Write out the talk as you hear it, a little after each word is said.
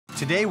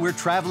Today we're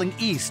traveling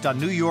east on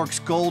New York's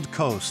Gold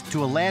Coast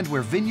to a land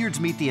where vineyards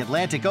meet the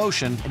Atlantic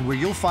Ocean and where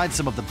you'll find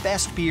some of the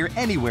best beer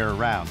anywhere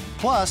around.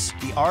 Plus,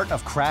 the art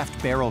of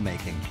craft barrel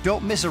making.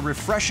 Don't miss a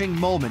refreshing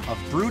moment of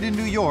Brewed in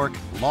New York,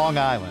 Long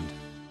Island.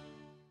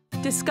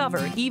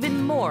 Discover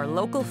even more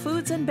local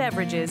foods and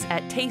beverages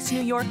at Taste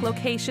New York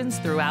locations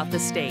throughout the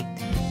state.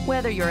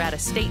 Whether you're at a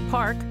state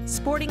park,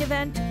 sporting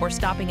event, or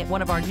stopping at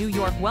one of our New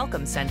York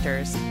welcome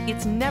centers,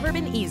 it's never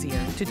been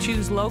easier to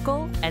choose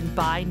local and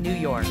buy New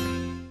York.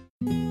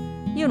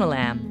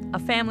 Unilam, a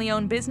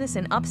family-owned business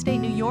in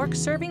upstate New York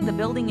serving the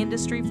building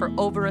industry for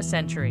over a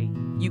century.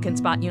 You can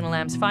spot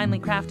Unilam's finely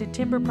crafted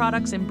timber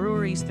products in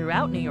breweries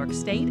throughout New York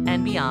State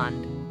and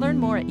beyond. Learn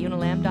more at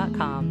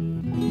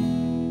unilam.com.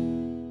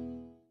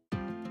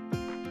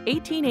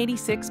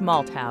 1886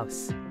 Malt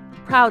House,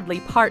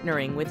 proudly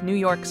partnering with New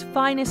York's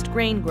finest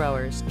grain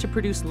growers to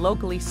produce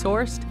locally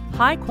sourced,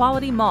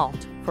 high-quality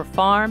malt for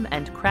farm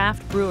and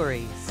craft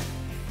breweries.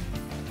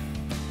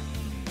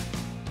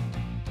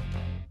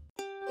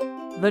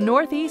 The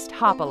Northeast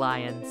Hop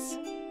Alliance,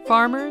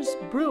 farmers,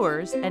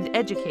 brewers, and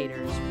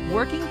educators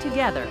working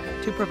together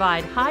to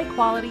provide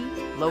high-quality,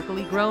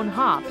 locally grown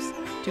hops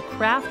to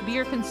craft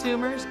beer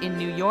consumers in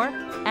New York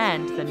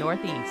and the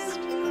Northeast.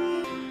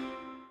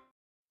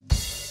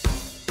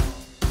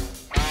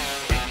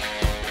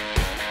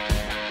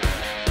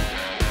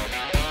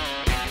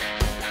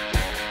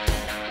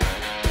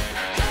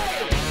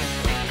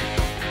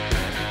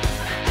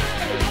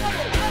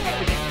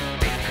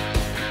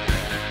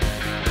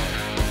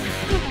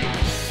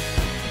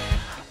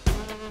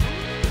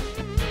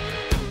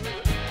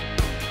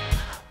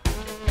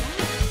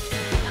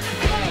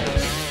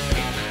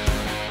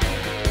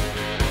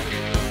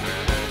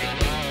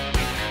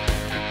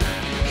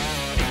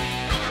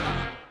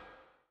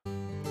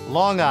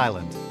 Long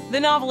Island.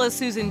 The novelist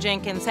Susan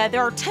Jenkins said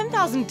there are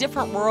 10,000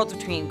 different worlds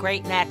between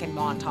Great Neck and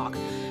Montauk.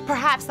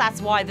 Perhaps that's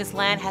why this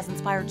land has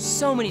inspired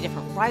so many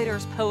different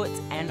writers,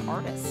 poets, and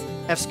artists.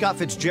 F. Scott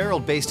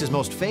Fitzgerald based his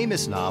most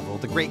famous novel,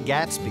 The Great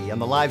Gatsby, on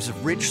the lives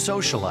of rich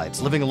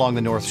socialites living along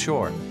the North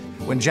Shore.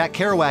 When Jack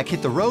Kerouac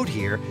hit the road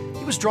here,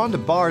 he was drawn to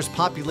bars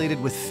populated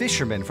with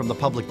fishermen from the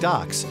public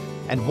docks.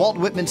 And Walt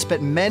Whitman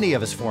spent many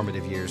of his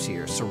formative years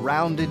here,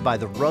 surrounded by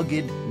the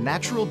rugged,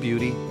 natural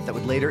beauty that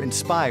would later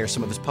inspire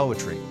some of his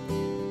poetry.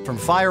 From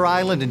Fire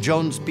Island and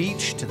Jones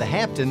Beach to the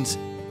Hamptons,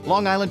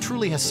 Long Island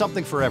truly has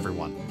something for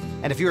everyone.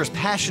 And if you're as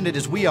passionate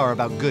as we are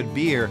about good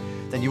beer,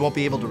 then you won't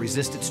be able to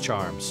resist its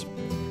charms.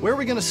 Where are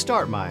we going to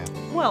start, Maya?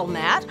 Well,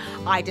 Matt,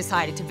 I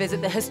decided to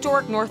visit the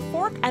historic North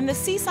Fork and the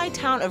seaside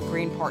town of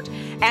Greenport,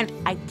 and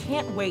I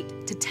can't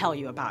wait to tell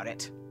you about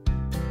it.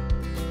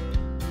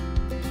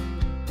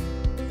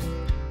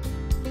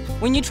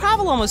 When you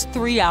travel almost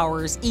 3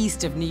 hours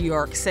east of New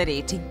York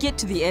City to get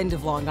to the end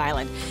of Long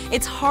Island,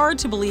 it's hard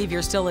to believe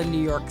you're still in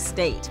New York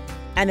State.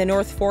 And the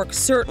North Fork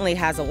certainly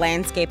has a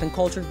landscape and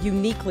culture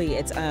uniquely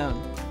its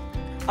own.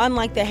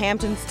 Unlike the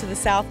Hamptons to the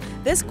south,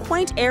 this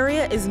quaint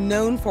area is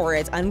known for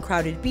its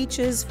uncrowded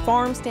beaches,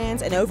 farm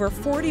stands, and over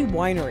 40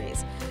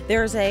 wineries.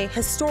 There's a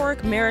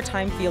historic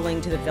maritime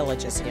feeling to the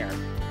villages here.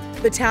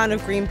 The town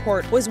of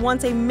Greenport was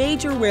once a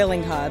major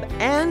whaling hub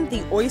and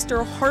the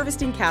oyster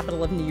harvesting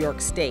capital of New York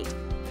State.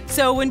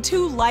 So when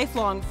two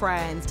lifelong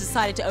friends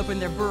decided to open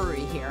their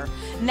brewery here,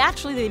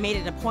 naturally they made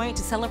it a point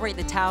to celebrate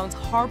the town's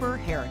harbor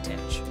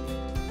heritage.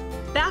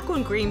 Back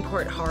when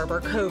Greenport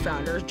Harbor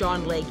co-founders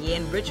John Leahy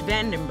and Rich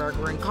Vandenberg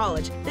were in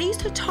college, they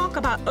used to talk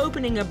about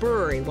opening a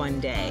brewery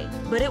one day.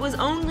 But it was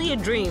only a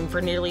dream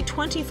for nearly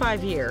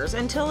 25 years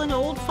until an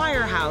old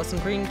firehouse in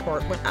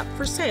Greenport went up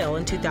for sale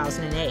in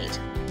 2008.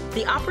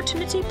 The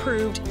opportunity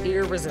proved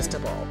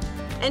irresistible.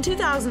 In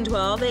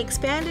 2012, they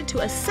expanded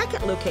to a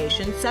second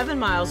location 7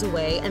 miles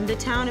away in the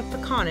town of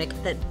Peconic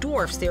that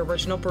dwarfs the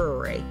original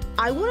brewery.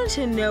 I wanted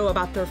to know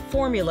about their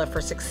formula for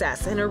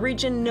success in a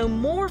region known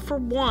more for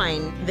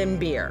wine than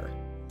beer.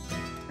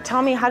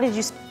 Tell me, how did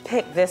you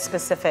pick this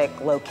specific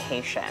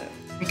location?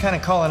 We kind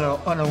of call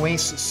it an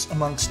oasis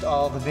amongst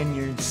all the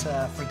vineyards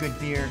for good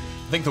beer.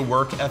 I think the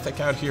work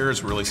ethic out here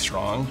is really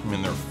strong. I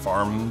mean, they're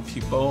farm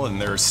people and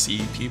they're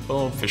sea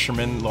people,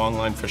 fishermen,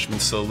 long-line fishermen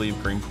still leave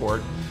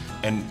Greenport.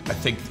 And I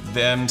think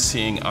them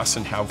seeing us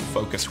and how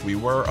focused we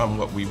were on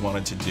what we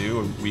wanted to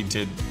do, we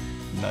did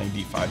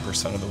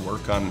 95% of the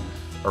work on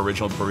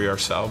original brewery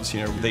ourselves.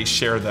 You know, they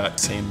share that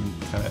same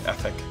kind of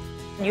ethic.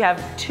 You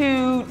have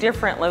two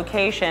different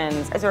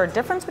locations. Is there a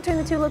difference between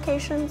the two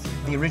locations?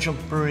 The original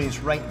brewery is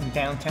right in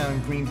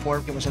downtown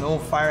Greenport. It was an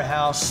old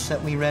firehouse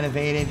that we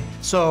renovated.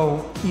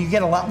 So you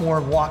get a lot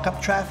more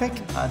walk-up traffic.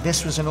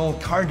 This was an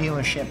old car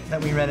dealership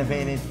that we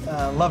renovated.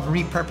 Love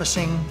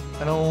repurposing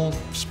an old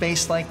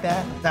space like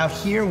that. Out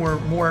here, we're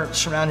more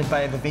surrounded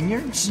by the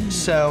vineyards.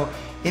 So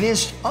It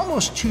is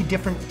almost two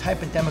different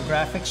type of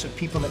demographics of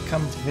people that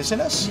come to visit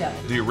us. Yeah.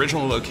 The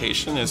original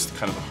location is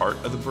kind of the heart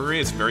of the brewery.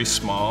 It's very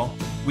small.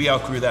 We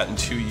outgrew that in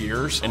 2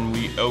 years, and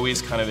we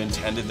always kind of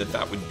intended that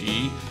that would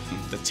be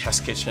the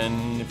test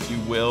kitchen, if you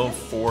will,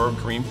 for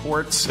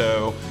Greenport.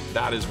 So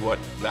that is what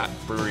that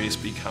brewery has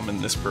become,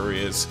 and this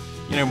brewery is,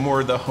 you know,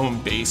 more the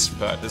home base,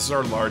 but this is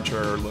our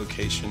larger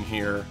location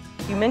here.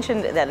 You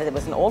mentioned that it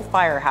was an old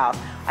firehouse.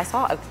 I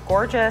saw a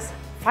gorgeous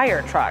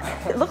fire truck.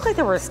 It looked like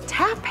there was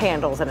tap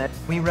handles in it.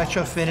 We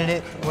retrofitted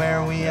it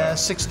where we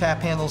 6 tap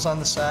handles on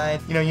the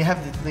side. You know, you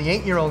have the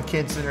 8-year-old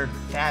kids that are,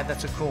 Dad,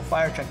 that's a cool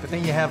fire truck. But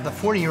then you have the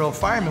 40-year-old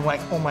fireman like,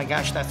 oh my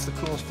gosh, that's the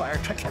coolest fire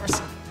truck I've ever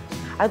seen.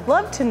 I'd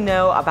love to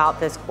know about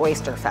this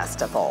oyster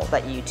festival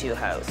that you two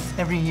host.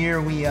 Every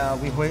year we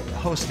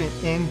host it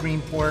in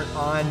Greenport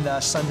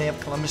on Sunday of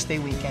Columbus Day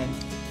weekend.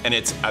 And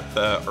it's at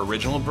the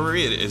original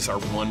brewery. It is our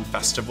one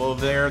festival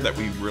there that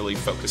we really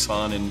focus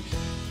on, and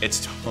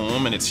it's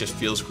home, and it just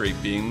feels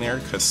great being there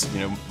because,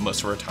 you know,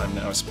 most of our time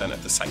now is spent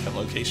at the second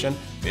location.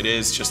 It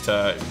is just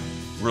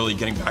really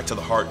getting back to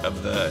the heart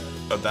of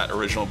that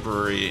original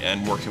brewery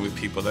and working with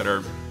people that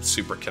are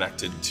super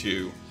connected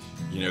to,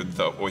 you know,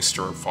 the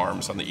oyster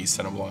farms on the east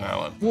end of Long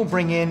Island. We'll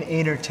bring in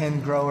 8 or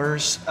 10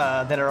 growers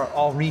that are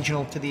all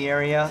regional to the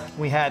area.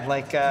 We had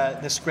like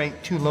this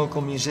great 2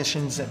 local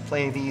musicians that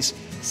play these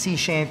sea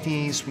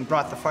shanties. We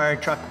brought the fire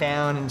truck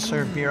down and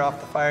served beer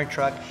off the fire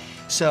truck.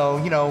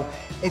 So, you know,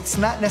 it's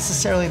not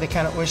necessarily the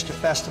kind of oyster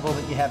festival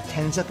that you have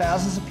tens of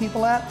thousands of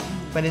people at,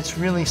 but it's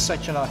really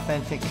such an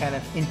authentic kind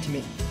of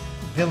intimate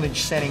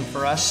village setting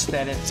for us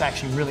that it's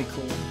actually really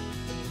cool.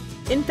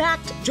 In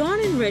fact, John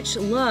and Rich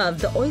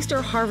love the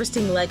oyster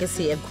harvesting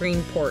legacy of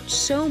Greenport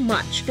so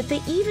much that they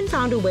even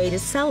found a way to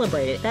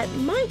celebrate it that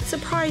might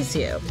surprise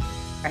you.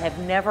 I have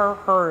never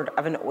heard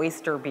of an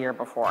oyster beer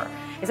before.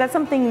 Is that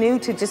something new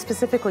to just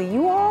specifically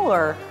you all,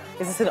 or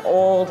is this an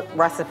old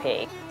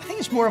recipe? I think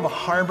it's more of a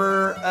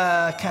harbor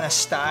kind of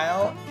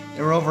style.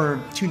 There were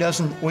over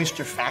 24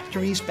 oyster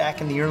factories back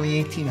in the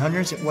early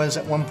 1800s. It was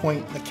at one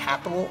point the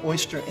capital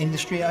oyster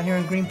industry out here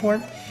in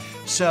Greenport.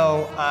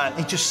 So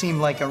it just seemed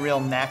like a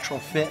real natural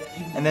fit.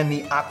 And then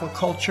the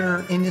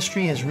aquaculture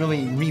industry has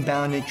really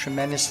rebounded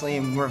tremendously,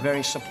 and we're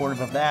very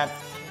supportive of that.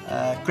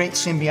 Great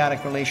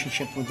symbiotic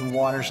relationship with the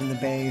waters and the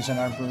bays and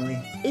our brewery.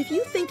 If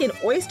you think an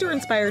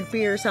oyster-inspired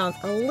beer sounds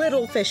a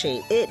little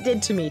fishy, it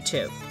did to me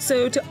too.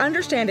 So to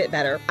understand it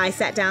better, I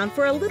sat down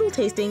for a little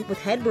tasting with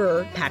head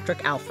brewer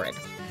Patrick Alfred.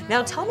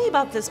 Now tell me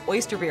about this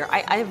oyster beer.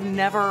 I've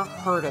never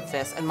heard of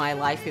this in my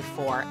life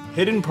before.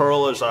 Hidden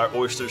Pearl is our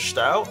oyster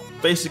stout.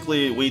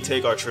 Basically, we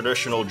take our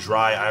traditional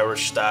dry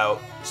Irish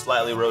stout,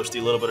 slightly roasty,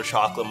 a little bit of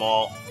chocolate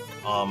malt,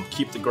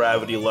 keep the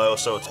gravity low,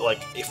 so it's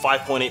like a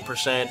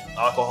 5.8%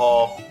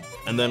 alcohol,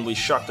 and then we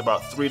shucked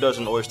about 3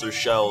 dozen oyster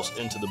shells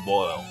into the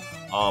boil,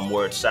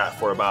 where it sat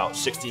for about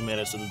 60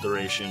 minutes of the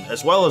duration,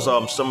 as well as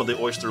some of the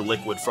oyster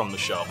liquid from the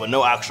shell, but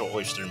no actual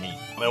oyster meat.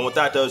 And what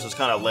that does is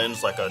kind of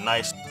lends like a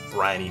nice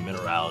briny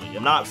minerality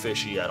and not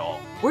fishy at all.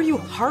 Where do you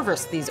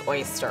harvest these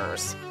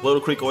oysters? Little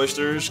Creek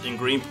Oysters in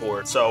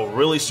Greenport, so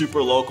really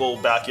super local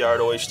backyard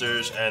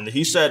oysters, and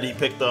he said he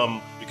picked them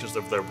because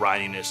of their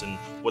brininess and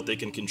what they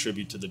can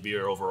contribute to the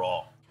beer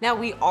overall. Now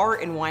we are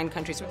in wine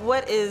country, so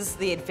what is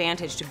the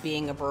advantage to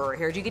being a brewer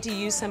here? Do you get to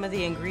use some of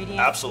the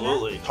ingredients?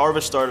 Absolutely.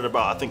 Harvest started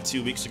about, I think,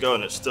 2 weeks ago,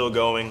 and it's still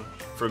going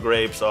for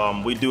grapes.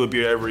 We do a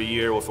beer every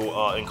year with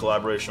in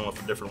collaboration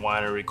with a different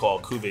winery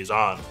called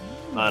Cuvée.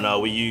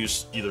 And we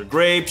use either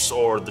grapes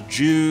or the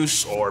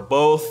juice or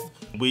both.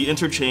 We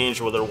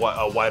interchange with a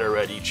white or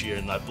red each year,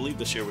 and I believe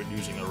this year we're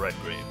using a red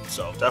grape.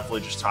 So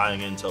definitely just tying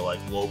into like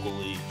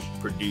locally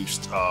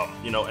produced,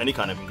 you know, any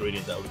kind of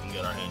ingredient that we can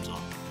get our hands on.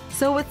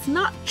 So it's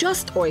not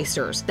just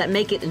oysters that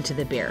make it into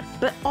the beer,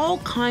 but all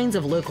kinds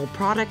of local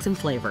products and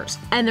flavors.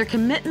 And their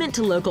commitment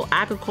to local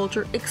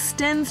agriculture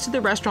extends to the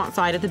restaurant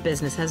side of the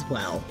business as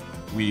well.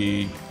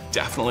 We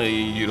definitely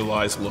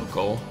utilize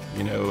local,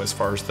 you know, as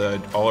far as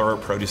all of our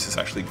produce is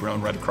actually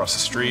grown right across the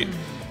street.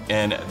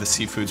 And the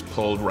seafood's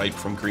pulled right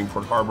from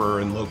Greenport Harbor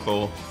and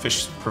local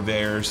fish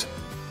purveyors.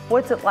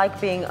 What's it like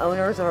being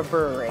owners of a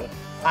brewery?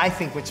 I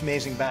think what's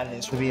amazing about it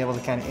is to be able to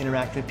kind of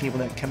interact with people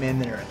that come in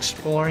that are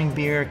exploring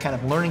beer, kind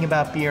of learning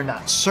about beer,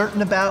 not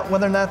certain about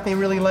whether or not they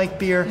really like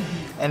beer,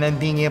 and then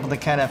being able to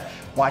kind of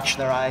watch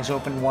their eyes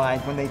open wide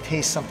when they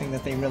taste something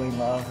that they really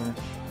love and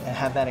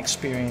have that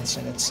experience.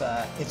 And it's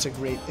a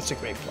great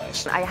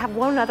place. I have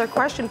one other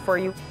question for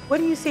you. What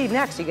do you see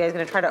next? Are you guys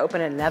going to try to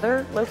open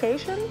another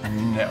location?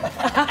 No.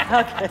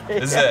 Okay.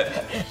 This is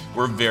it.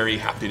 We're very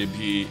happy to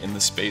be in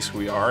the space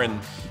we are and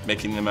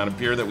making the amount of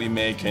beer that we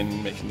make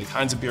and making the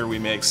kinds of beer we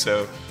make.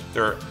 So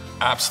there are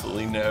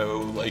absolutely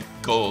no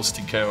goals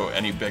to go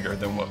any bigger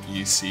than what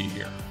you see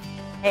here.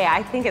 Hey,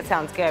 I think it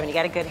sounds good. I mean, you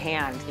got a good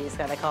hand. You just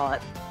got to call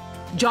it.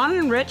 John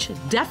and Rich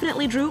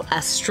definitely drew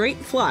a straight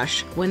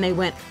flush when they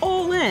went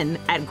all in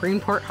at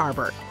Greenport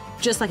Harbor.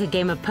 Just like a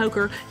game of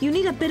poker, you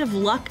need a bit of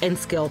luck and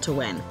skill to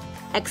win.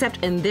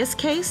 Except in this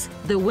case,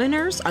 the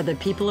winners are the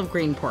people of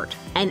Greenport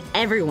and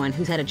everyone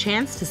who's had a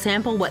chance to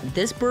sample what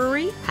this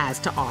brewery has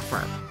to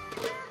offer.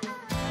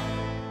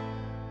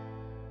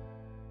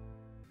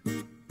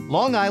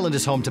 Long Island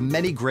is home to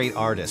many great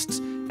artists,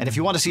 and if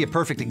you want to see a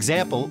perfect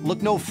example,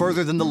 look no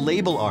further than the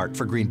label art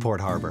for Greenport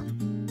Harbor.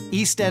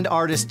 East End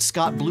artist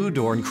Scott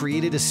Bluedorn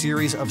created a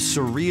series of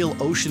surreal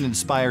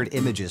ocean-inspired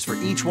images for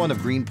each one of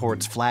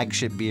Greenport's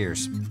flagship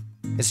beers.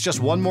 It's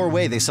just one more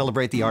way they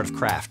celebrate the art of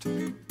craft.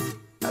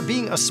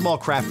 Being a small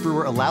craft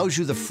brewer allows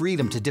you the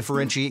freedom to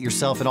differentiate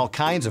yourself in all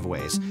kinds of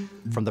ways,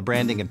 from the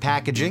branding and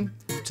packaging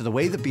to the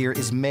way the beer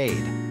is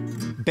made.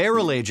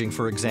 Barrel aging,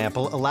 for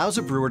example, allows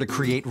a brewer to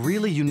create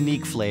really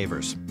unique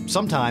flavors,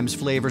 sometimes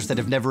flavors that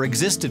have never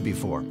existed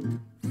before.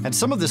 And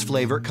some of this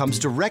flavor comes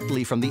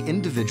directly from the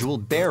individual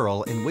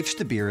barrel in which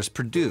the beer is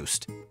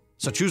produced.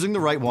 So choosing the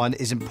right one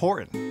is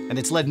important, and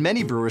it's led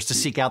many brewers to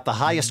seek out the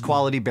highest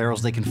quality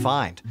barrels they can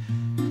find.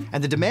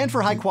 And the demand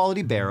for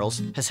high-quality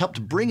barrels has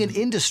helped bring an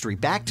industry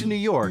back to New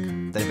York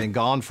that had been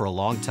gone for a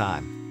long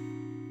time.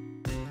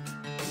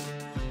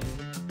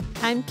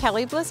 I'm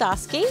Kelly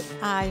Blazowski.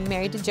 I'm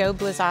married to Joe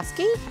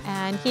Blazowski,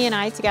 and he and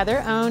I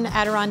together own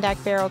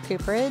Adirondack Barrel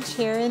Cooperage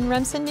here in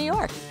Remsen, New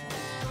York.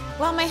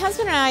 Well, my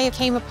husband and I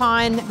came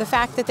upon the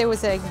fact that there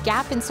was a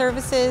gap in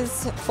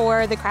services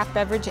for the craft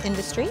beverage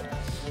industry.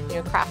 You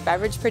know, craft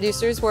beverage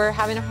producers were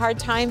having a hard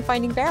time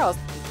finding barrels.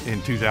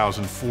 In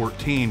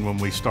 2014, when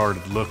we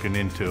started looking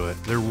into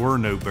it, there were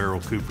no barrel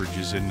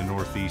cooperages in the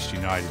Northeast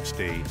United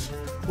States.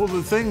 Well,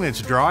 the thing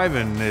that's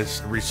driving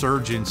this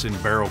resurgence in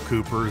barrel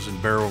coopers and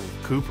barrel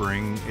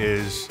coopering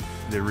is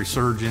the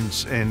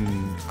resurgence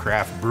in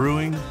craft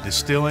brewing,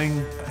 distilling,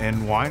 and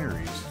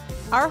wineries.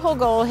 Our whole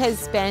goal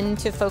has been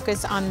to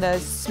focus on the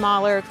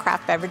smaller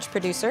craft beverage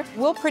producer.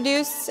 We'll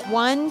produce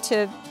 1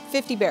 to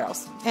 50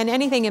 barrels and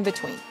anything in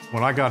between.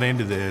 When I got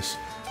into this,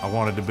 I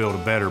wanted to build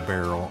a better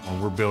barrel,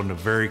 and we're building a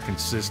very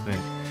consistent,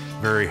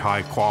 very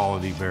high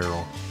quality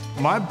barrel.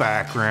 My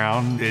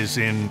background is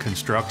in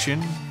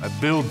construction. I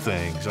build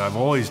things. I've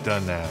always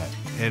done that.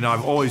 And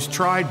I've always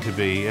tried to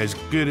be as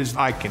good as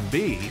I can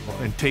be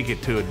and take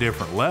it to a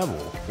different level.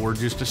 We're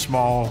just a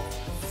small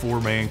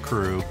 4-man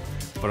crew,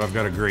 but I've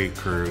got a great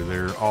crew.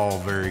 They're all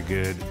very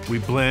good. We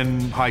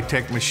blend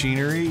high-tech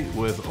machinery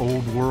with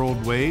old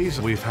world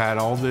ways. We've had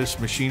all this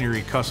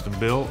machinery custom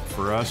built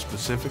for us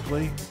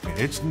specifically.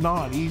 It's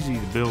not easy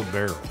to build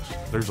barrels.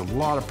 There's a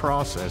lot of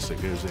process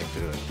that goes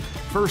into it.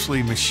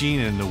 Firstly,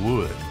 machining the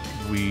wood.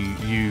 We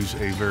use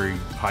a very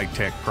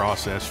high-tech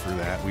process for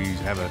that. We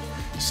have a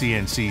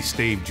CNC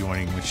stave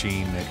joining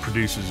machine that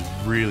produces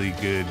really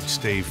good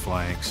stave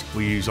flanks.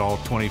 We use all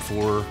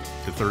 24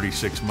 to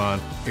 36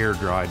 month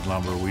air-dried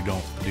lumber. We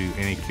don't do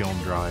any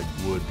kiln-dried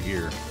wood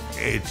here.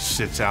 It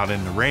sits out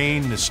in the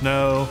rain, the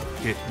snow.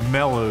 It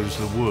mellows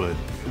the wood.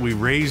 We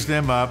raise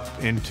them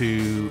up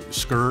into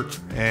skirts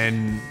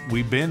and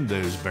we bend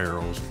those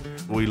barrels.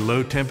 We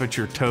low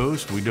temperature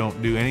toast. We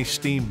don't do any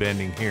steam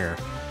bending here.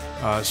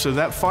 So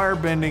that fire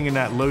bending and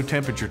that low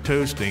temperature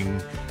toasting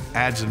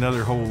adds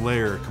another whole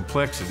layer of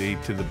complexity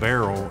to the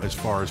barrel as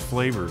far as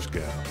flavors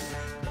go.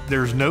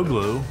 There's no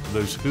glue.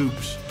 Those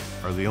hoops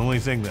are the only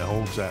thing that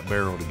holds that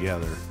barrel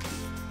together.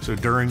 So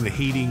during the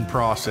heating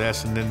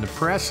process and then the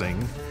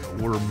pressing,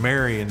 we're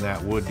marrying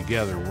that wood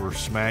together. We're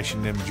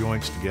smashing them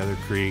joints together,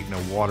 creating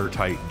a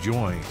watertight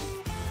joint.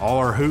 All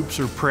our hoops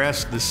are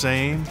pressed the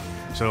same,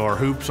 so our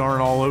hoops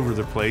aren't all over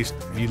the place.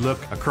 If you look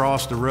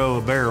across the row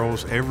of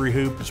barrels, every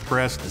hoop is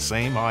pressed the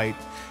same height,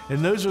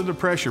 and those are the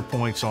pressure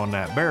points on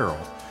that barrel.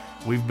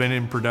 We've been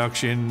in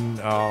production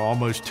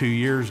almost 2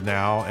 years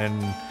now,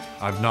 and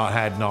I've not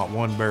had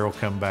one barrel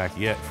come back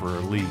yet for a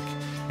leak.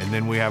 And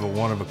then we have a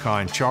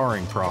one-of-a-kind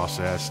charring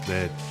process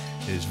that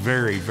is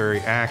very, very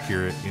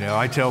accurate. You know,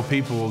 I tell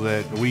people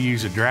that we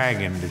use a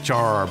dragon to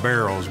char our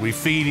barrels. We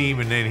feed him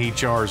and then he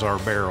chars our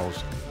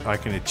barrels. I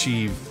can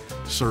achieve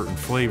certain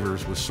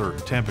flavors with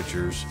certain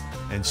temperatures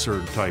and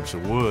certain types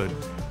of wood.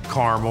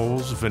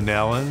 Caramels,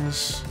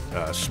 vanillins,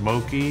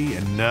 smoky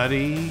and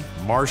nutty,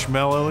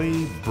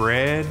 marshmallowy,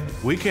 bread.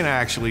 We can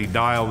actually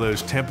dial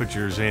those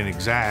temperatures in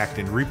exact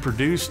and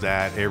reproduce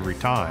that every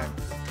time.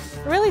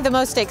 Really the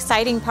most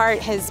exciting part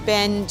has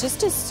been just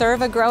to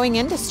serve a growing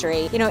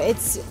industry. You know,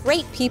 it's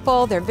great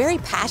people, they're very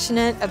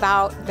passionate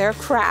about their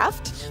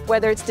craft,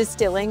 whether it's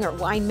distilling or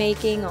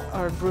winemaking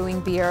or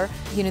brewing beer.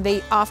 You know,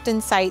 they often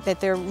cite that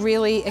they're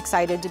really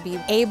excited to be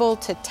able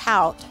to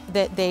tout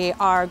that they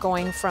are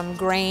going from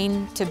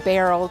grain to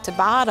barrel to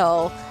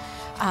bottle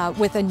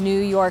with a New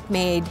York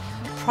made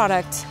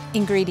product,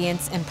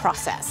 ingredients, and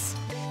process.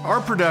 Our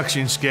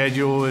production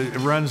schedule, it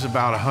runs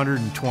about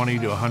 120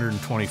 to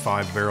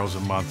 125 barrels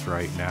a month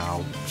right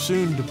now.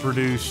 Soon to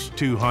produce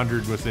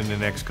 200 within the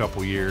next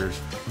couple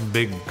years.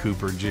 Big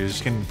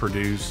cooperages can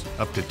produce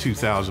up to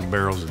 2,000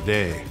 barrels a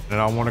day. And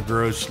I want to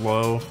grow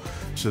slow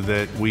so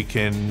that we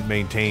can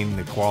maintain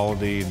the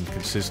quality and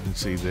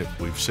consistency that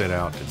we've set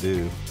out to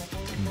do.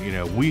 You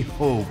know, we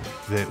hope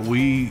that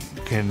we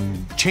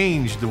can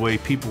change the way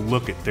people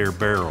look at their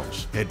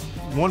barrels. At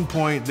one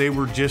point, they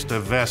were just a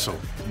vessel.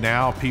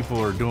 Now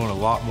people are doing a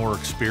lot more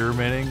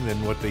experimenting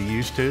than what they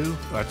used to.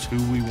 That's who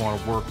we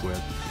want to work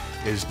with,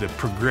 is the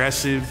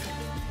progressive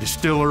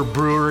distiller,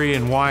 brewery,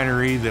 and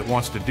winery that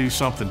wants to do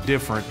something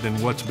different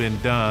than what's been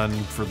done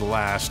for the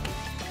last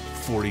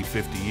 40,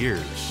 50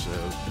 years. So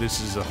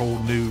this is a whole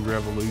new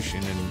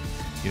revolution,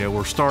 and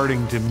we're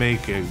starting to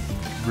make a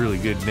really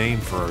good name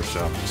for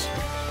ourselves.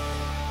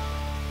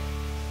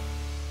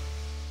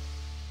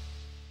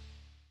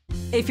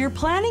 If you're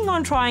planning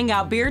on trying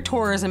out beer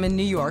tourism in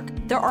New York,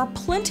 there are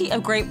plenty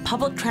of great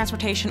public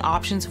transportation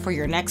options for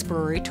your next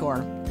brewery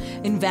tour.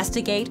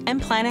 Investigate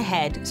and plan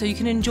ahead so you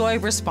can enjoy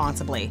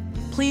responsibly.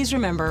 Please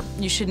remember,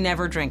 you should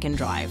never drink and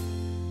drive.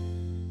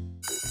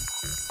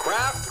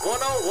 Craft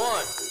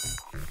 101.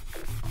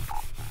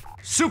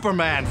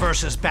 Superman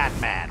versus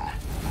Batman.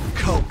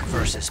 Coke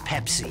versus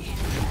Pepsi.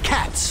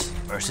 Cats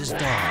versus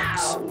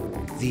dogs.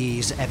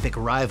 These epic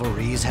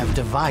rivalries have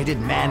divided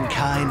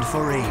mankind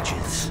for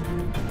ages.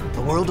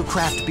 The world of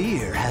craft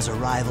beer has a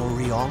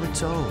rivalry all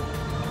its own.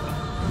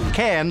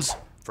 Cans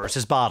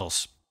versus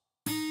bottles.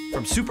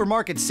 From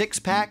supermarket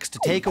six-packs to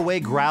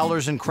takeaway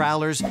growlers and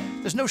crowlers,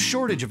 there's no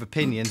shortage of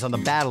opinions on the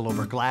battle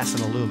over glass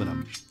and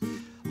aluminum.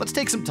 Let's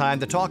take some time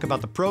to talk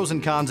about the pros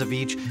and cons of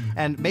each,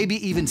 and maybe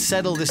even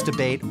settle this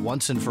debate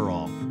once and for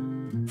all.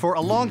 For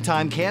a long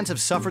time, cans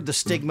have suffered the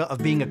stigma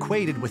of being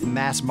equated with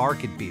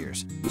mass-market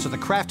beers, so the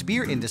craft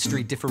beer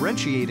industry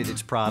differentiated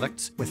its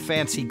products with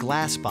fancy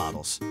glass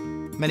bottles.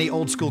 Many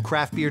old-school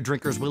craft beer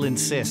drinkers will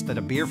insist that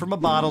a beer from a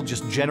bottle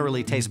just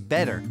generally tastes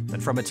better than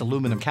from its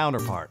aluminum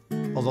counterpart,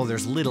 although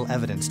there's little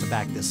evidence to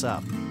back this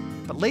up.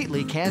 But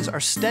lately, cans are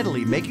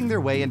steadily making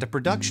their way into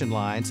production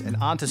lines and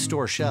onto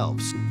store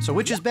shelves. So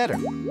which is better?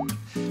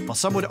 While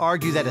some would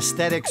argue that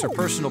aesthetics or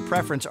personal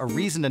preference are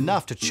reason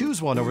enough to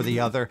choose one over the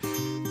other,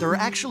 there are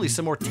actually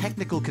some more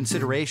technical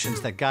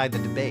considerations that guide the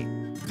debate.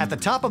 At the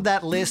top of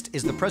that list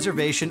is the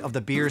preservation of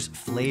the beer's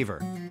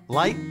flavor.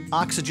 Light,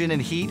 oxygen,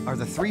 and heat are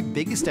the three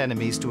biggest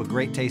enemies to a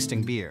great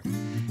tasting beer.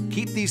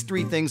 Keep these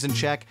three things in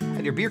check,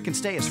 and your beer can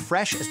stay as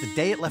fresh as the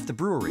day it left the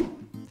brewery.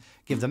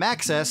 Give them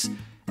access,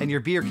 and your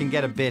beer can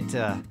get a bit,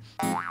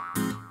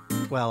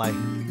 well, I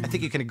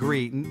think you can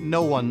agree,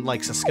 no one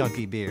likes a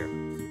skunky beer.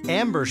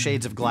 Amber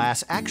shades of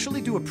glass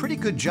actually do a pretty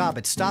good job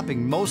at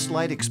stopping most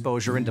light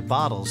exposure into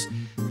bottles,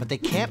 but they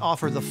can't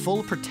offer the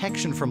full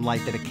protection from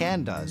light that a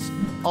can does.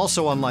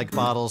 Also, unlike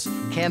bottles,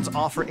 cans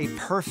offer a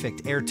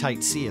perfect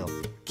airtight seal,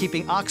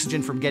 keeping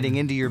oxygen from getting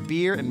into your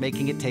beer and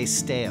making it taste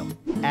stale.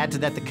 Add to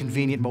that the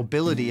convenient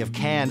mobility of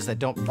cans that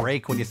don't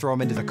break when you throw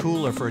them into the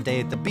cooler for a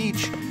day at the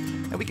beach,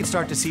 and we can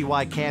start to see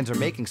why cans are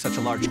making such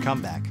a large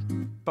comeback.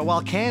 But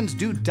while cans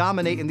do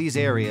dominate in these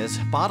areas,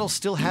 bottles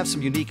still have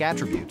some unique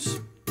attributes.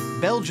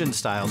 Belgian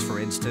styles, for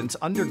instance,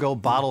 undergo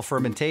bottle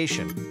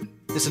fermentation.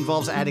 This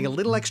involves adding a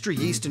little extra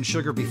yeast and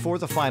sugar before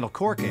the final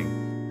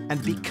corking.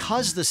 And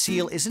because the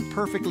seal isn't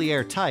perfectly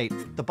airtight,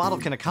 the bottle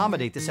can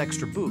accommodate this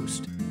extra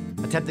boost.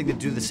 Attempting to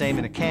do the same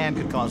in a can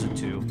could cause it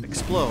to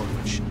explode,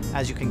 which,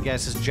 as you can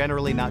guess, is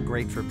generally not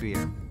great for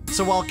beer.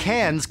 So while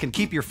cans can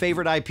keep your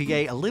favorite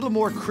IPA a little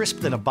more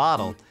crisp than a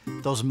bottle,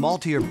 those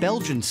maltier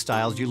Belgian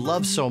styles you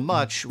love so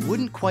much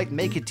wouldn't quite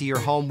make it to your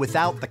home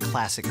without the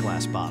classic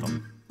glass bottle.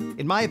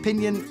 In my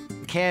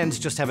opinion, cans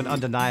just have an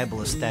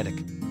undeniable aesthetic.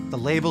 The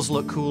labels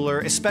look cooler,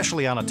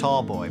 especially on a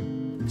tall boy.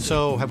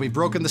 So, have we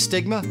broken the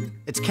stigma?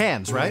 It's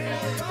cans, right?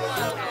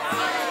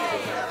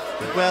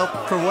 Well,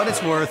 for what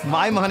it's worth,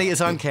 my money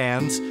is on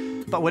cans,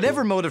 but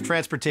whatever mode of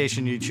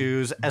transportation you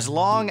choose, as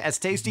long as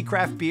tasty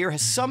craft beer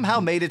has somehow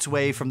made its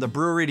way from the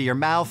brewery to your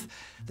mouth,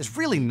 there's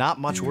really not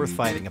much worth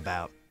fighting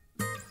about.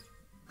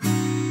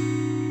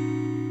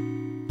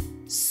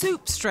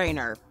 Soup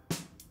strainer.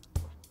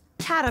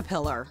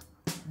 Caterpillar.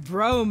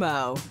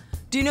 Bromo.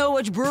 Do you know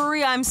which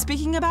brewery I'm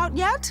speaking about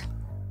yet?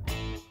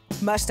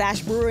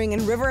 Moustache Brewing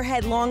in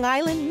Riverhead, Long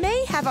Island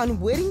may have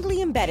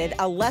unwittingly embedded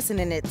a lesson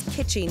in its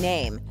kitschy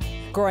name.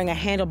 Growing a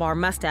handlebar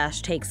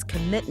mustache takes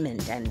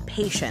commitment and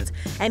patience,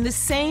 and the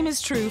same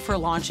is true for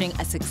launching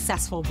a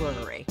successful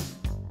brewery.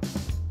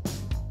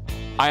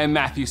 I am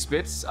Matthew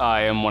Spitz.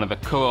 I am one of the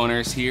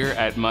co-owners here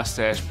at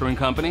Moustache Brewing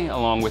Company,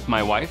 along with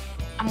my wife.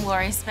 I'm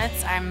Lori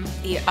Spitz. I'm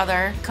the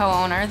other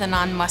co-owner, the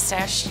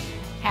non-mustache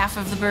half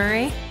of the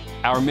brewery.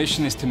 Our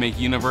mission is to make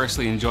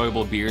universally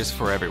enjoyable beers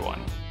for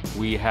everyone.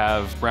 We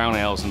have brown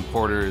ales and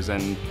porters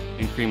and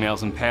cream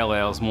ales and pale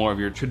ales, more of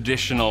your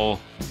traditional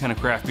kind of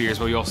craft beers,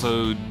 but we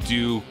also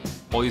do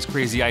all these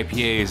crazy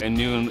IPAs and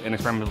new and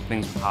experimental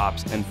things with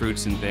hops and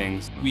fruits and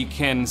things. We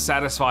can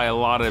satisfy a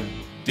lot of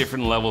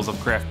different levels of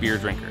craft beer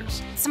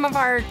drinkers. Some of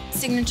our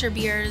signature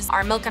beers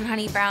are Milk and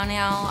Honey Brown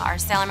Ale, our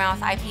Sailor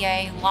Mouth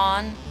IPA,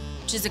 Lawn,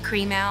 which is a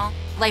cream ale,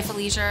 Life of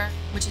Leisure,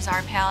 which is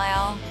our pale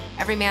ale,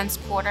 Everyman's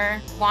Porter,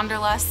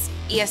 Wanderlust,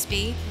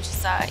 ESB, which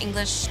is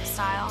English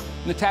style.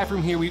 In the tap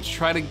room here, we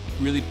try to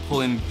really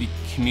pull in the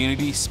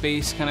community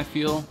space kind of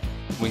feel.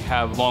 We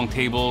have long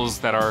tables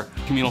that are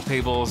communal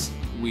tables.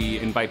 We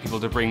invite people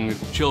to bring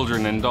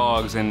children and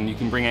dogs, and you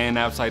can bring in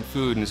outside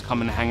food and just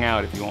come and hang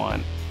out if you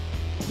want.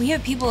 We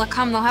have people that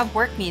come, they'll have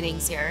work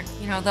meetings here.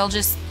 You know, they'll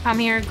just come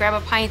here, grab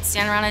a pint,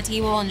 stand around a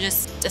table, and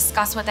just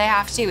discuss what they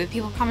have to do. If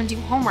people come and do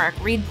homework,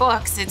 read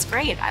books, it's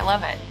great, I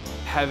love it.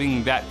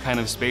 Having that kind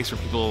of space where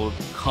people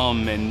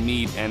come and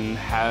meet and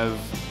have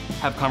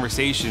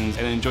conversations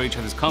and enjoy each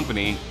other's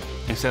company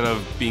Instead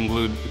of being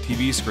glued to a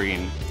TV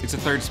screen, it's a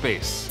third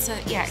space.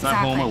 It's not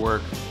home or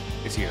work,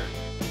 it's here.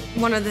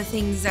 One of the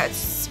things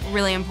that's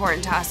really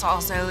important to us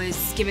also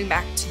is giving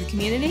back to the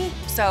community.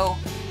 So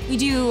we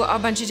do a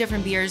bunch of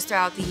different beers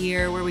throughout the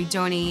year where we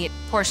donate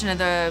a portion of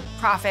the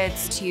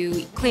profits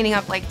to cleaning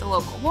up like the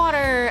local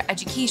water,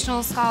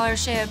 educational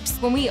scholarships.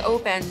 When we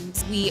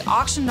opened, we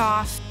auctioned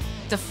off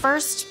the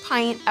first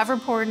pint ever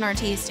poured in our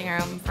tasting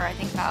room for I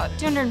think about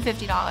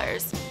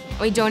 $250.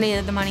 We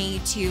donated the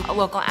money to a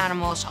local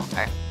animal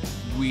shelter.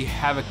 We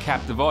have a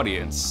captive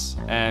audience,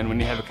 and when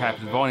you have a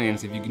captive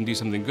audience, if you can do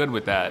something good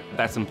with that,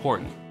 that's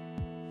important.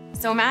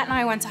 So Matt and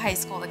I went to high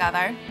school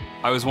together.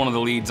 I was one of the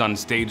leads on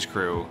stage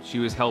crew. She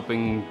was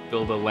helping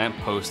build a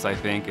lamppost, I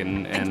think,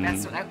 and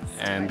that's what I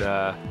was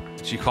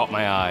doing. She caught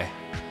my eye,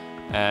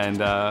 and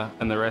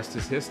the rest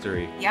is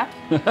history. Yep.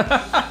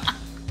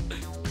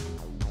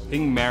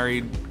 Being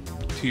married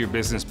to your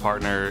business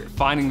partner,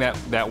 finding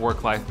that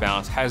work-life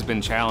balance has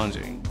been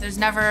challenging. There's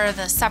never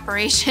the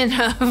separation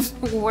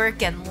of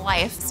work and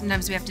life.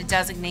 Sometimes we have to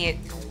designate,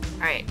 all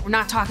right, we're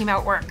not talking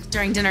about work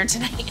during dinner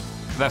tonight.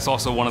 That's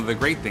also one of the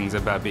great things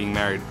about being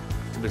married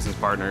to a business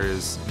partner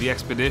is the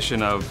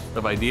expedition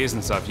of ideas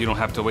and stuff. You don't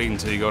have to wait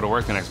until you go to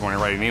work the next morning,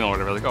 write an email or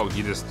whatever, like, oh,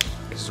 it's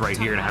just right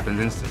here and it happens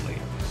instantly.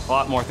 A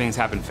lot more things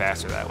happen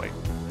faster that way.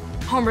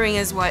 Homebrewing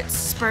is what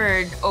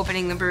spurred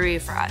opening the brewery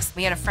for us.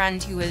 We had a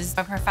friend who was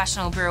a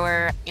professional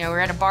brewer. You know, we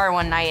were at a bar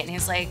one night and he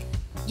was like,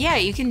 yeah,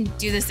 you can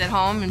do this at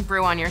home and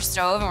brew on your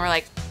stove. And we're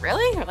like,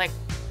 really? We're like,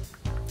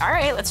 all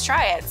right, let's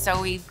try it. So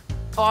we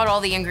bought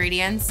all the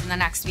ingredients, and the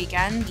next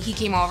weekend he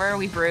came over,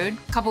 we brewed.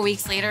 A couple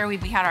weeks later, we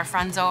had our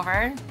friends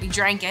over. We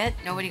drank it.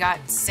 Nobody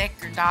got sick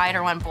or died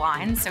or went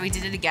blind, so we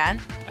did it again.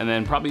 And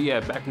then probably,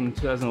 back in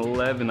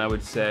 2011, I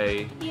would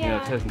say,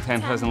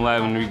 2010,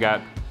 2011, we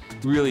got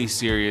really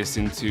serious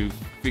into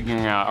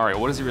figuring out, all right,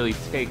 what does it really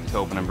take to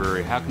open a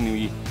brewery? How can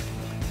we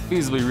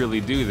feasibly really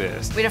do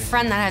this? We had a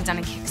friend that had done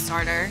a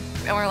Kickstarter,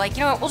 and we're like,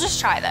 you know what, we'll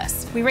just try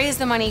this. We raise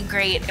the money,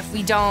 great. If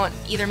we don't,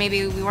 either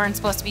maybe we weren't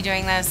supposed to be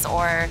doing this,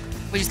 or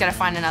we just gotta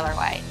find another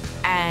way.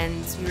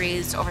 And we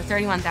raised over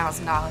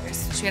 $31,000,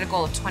 so we had a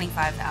goal of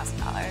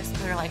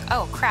 $25,000. We were like,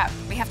 oh crap,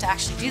 we have to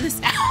actually do this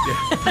now.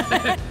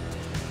 Yeah.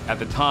 At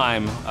the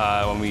time,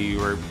 when we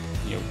were,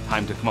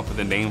 time to come up with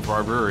a name for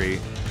our brewery,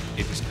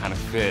 it just kind of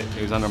fit.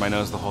 It was under my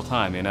nose the whole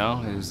time, It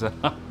was,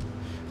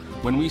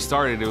 when we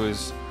started, it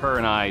was her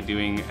and I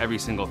doing every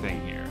single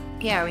thing here.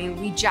 Yeah,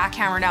 we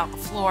jackhammered out the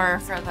floor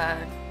for the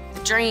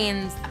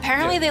drains.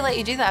 Apparently they let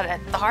you do that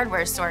at the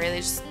hardware store. They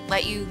just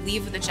let you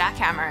leave with a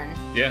jackhammer and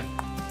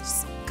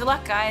just, good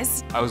luck,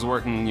 guys. I was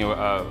working,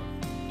 a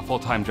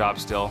full-time job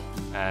still,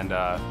 and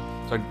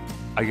so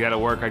I'd get out of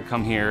work, I'd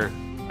come here,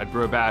 I'd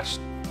brew a batch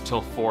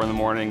till 4 in the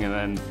morning, and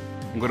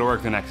then go to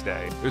work the next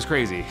day. It was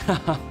crazy.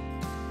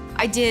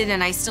 I did,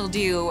 and I still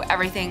do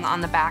everything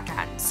on the back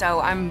end.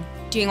 So I'm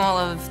doing all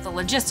of the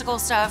logistical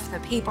stuff, the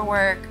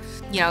paperwork.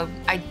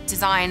 I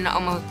design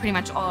pretty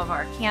much all of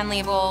our can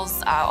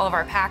labels, all of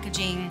our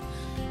packaging,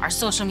 our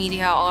social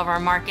media, all of our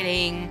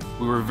marketing.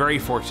 We were very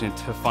fortunate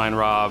to find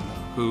Rob,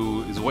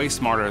 who is way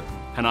smarter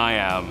than I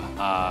am,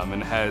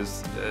 and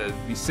has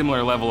the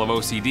similar level of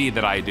OCD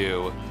that I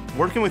do.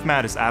 Working with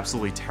Matt is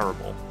absolutely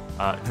terrible.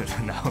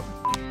 No.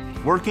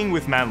 Working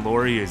with Matt and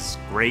Lori is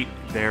great.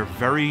 They're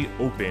very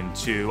open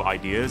to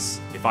ideas.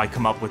 If I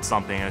come up with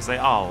something and I say,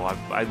 oh,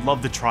 I'd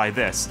love to try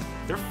this,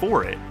 they're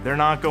for it. They're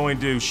not going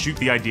to shoot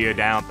the idea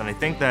down. And I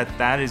think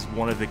that is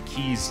one of the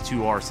keys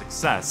to our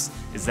success,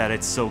 is that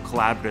it's so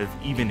collaborative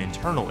even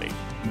internally.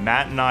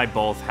 Matt and I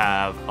both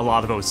have a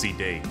lot of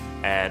OCD,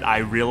 and I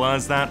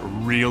realized that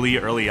really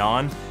early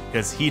on,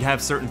 because he'd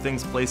have certain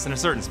things placed in a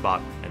certain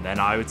spot, and then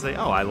I would say,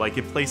 oh, I like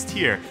it placed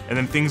here, and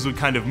then things would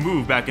kind of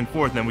move back and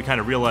forth, and then we kind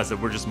of realized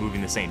that we're just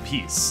moving the same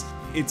piece.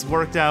 It's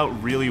worked out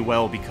really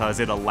well because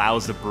it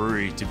allows the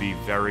brewery to be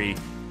very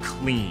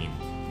clean,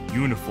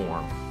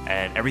 uniform,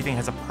 and everything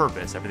has a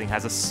purpose, everything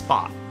has a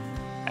spot,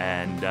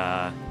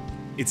 and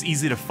it's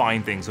easy to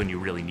find things when you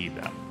really need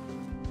them.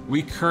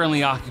 We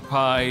currently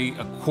occupy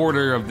a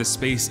quarter of the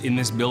space in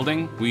this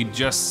building. We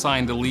just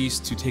signed a lease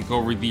to take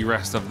over the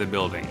rest of the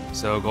building.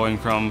 So going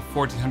from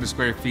 1,400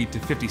 square feet to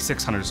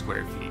 5,600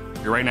 square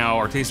feet. Right now,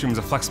 our tasting room is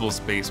a flexible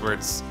space where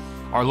it's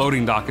our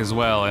loading dock as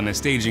well and a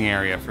staging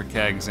area for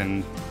kegs.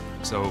 And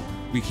so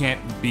we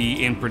can't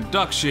be in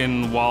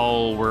production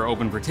while we're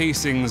open for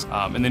tastings.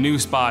 In the new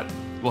spot,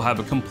 we'll have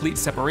a complete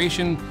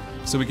separation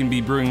so we can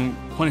be brewing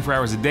 24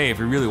 hours a day if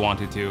we really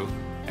wanted to,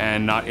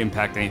 and not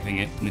impact anything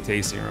in the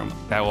tasting room.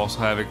 That will also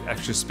have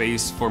extra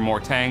space for more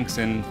tanks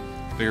and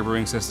bigger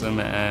brewing system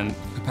and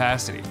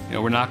capacity.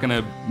 We're not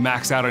gonna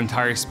max out an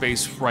entire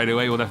space right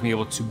away. We'll definitely be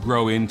able to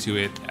grow into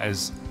it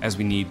as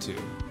we need to.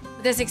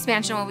 This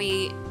expansion will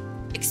be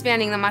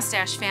expanding the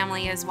Moustache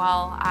family as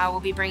well. We'll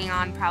be bringing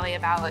on probably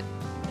about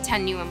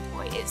 10 new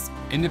employees.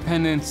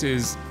 Independence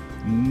is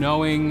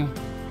knowing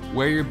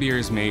where your beer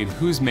is made,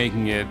 who's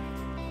making it,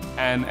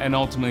 and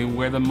ultimately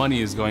where the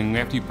money is going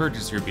after you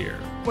purchase your beer.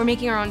 We're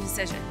making our own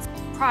decisions.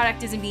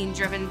 product isn't being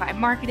driven by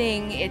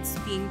marketing, it's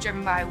being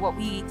driven by what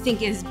we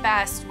think is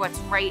best, what's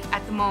right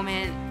at the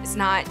moment. It's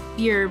not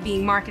beer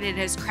being marketed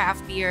as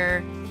craft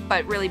beer,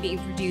 but really being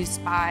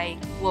produced by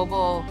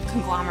global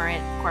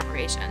conglomerate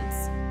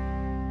corporations.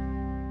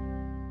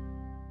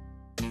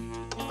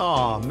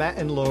 Aw, Matt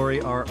and Lori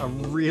are a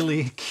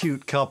really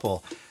cute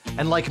couple.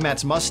 And like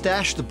Matt's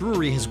mustache, the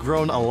brewery has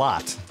grown a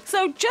lot.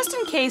 So just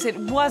in case it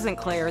wasn't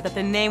clear that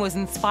the name was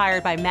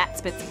inspired by Matt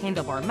Spitz's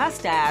handlebar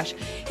mustache,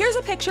 here's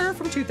a picture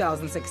from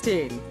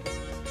 2016.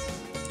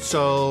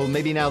 So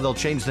maybe now they'll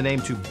change the name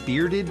to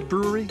Bearded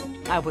Brewery?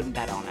 I wouldn't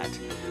bet on it.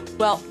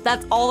 Well,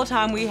 that's all the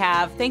time we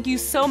have. Thank you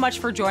so much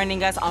for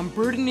joining us on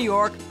Brewed in New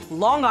York,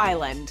 Long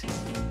Island.